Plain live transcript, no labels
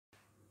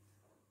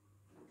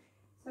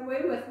So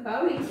we're with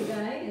Bowie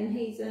today, and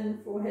he's in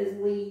for his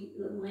wee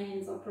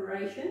Lands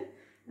operation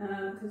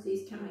because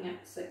he's coming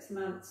up to 6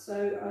 months.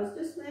 So I was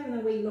just having a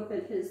wee look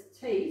at his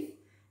teeth,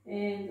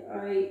 and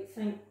I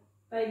think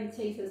baby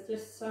teeth is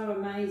just so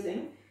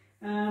amazing.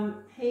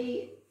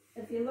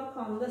 If you look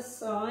on this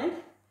side,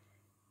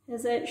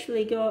 has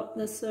actually got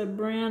this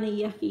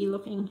browny yucky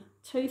looking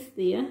tooth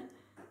there,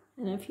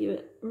 and if you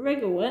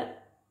wriggle it,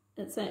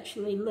 it's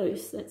actually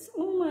loose. It's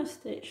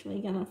almost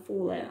actually going to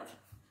fall out.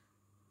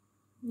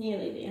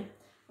 Nearly there.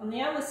 On the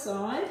other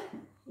side,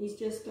 he's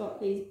just got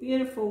these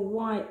beautiful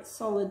white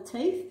solid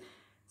teeth.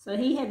 So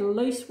he had a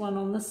loose one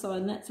on this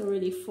side and that's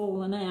already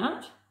fallen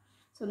out.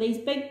 So these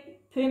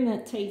big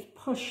permanent teeth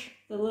push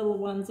the little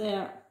ones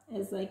out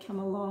as they come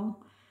along.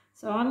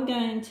 So I'm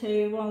going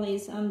to, while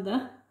he's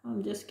under,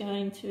 I'm just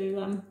going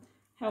to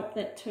help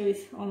that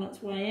tooth on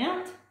its way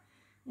out,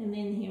 and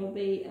then he'll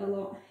be a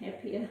lot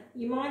happier.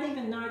 You might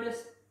even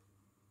notice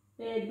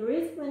bad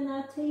breath when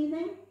they're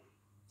teething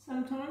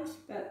sometimes,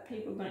 but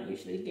people don't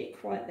usually get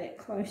quite that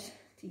close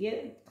to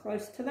get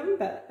close to them,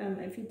 but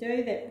if you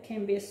do, that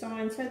can be a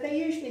sign. So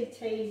they usually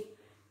teeth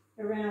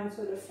around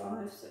sort of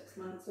 5-6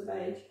 months of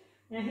age.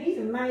 Now he's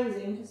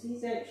amazing because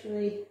he's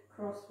actually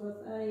crossed with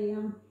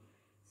a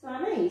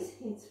Siamese,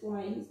 hence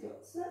why he's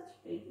got such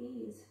big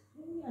ears.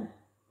 Yeah.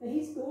 But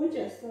he's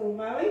gorgeous, little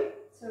Bowie,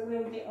 so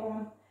we'll get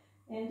on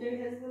and do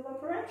his little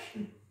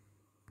operation.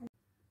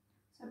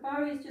 So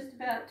Bowie's just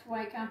about to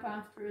wake up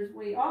after his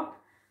wee op.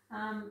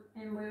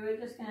 And we were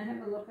just going to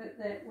have a look at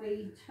that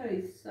wee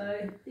tooth.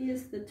 So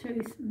there's the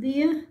tooth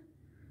there, and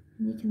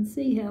you can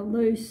see how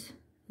loose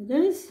it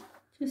is,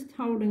 just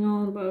holding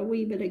on by a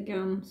wee bit of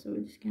gum. So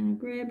we're just going to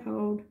grab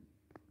hold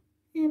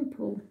and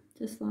pull,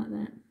 just like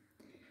that.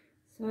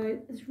 So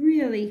it's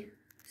really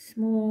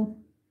small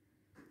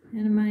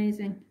and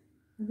amazing.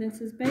 That's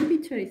his baby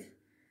tooth.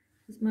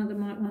 His mother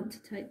might want to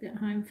take that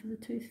home for the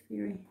tooth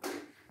fairy.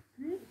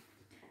 Okay.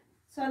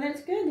 So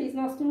that's good, he's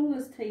lost all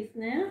his teeth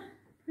now.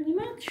 Pretty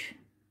much.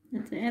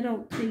 That's the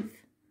adult teeth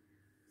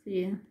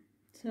there.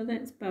 So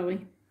that's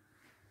Bowie.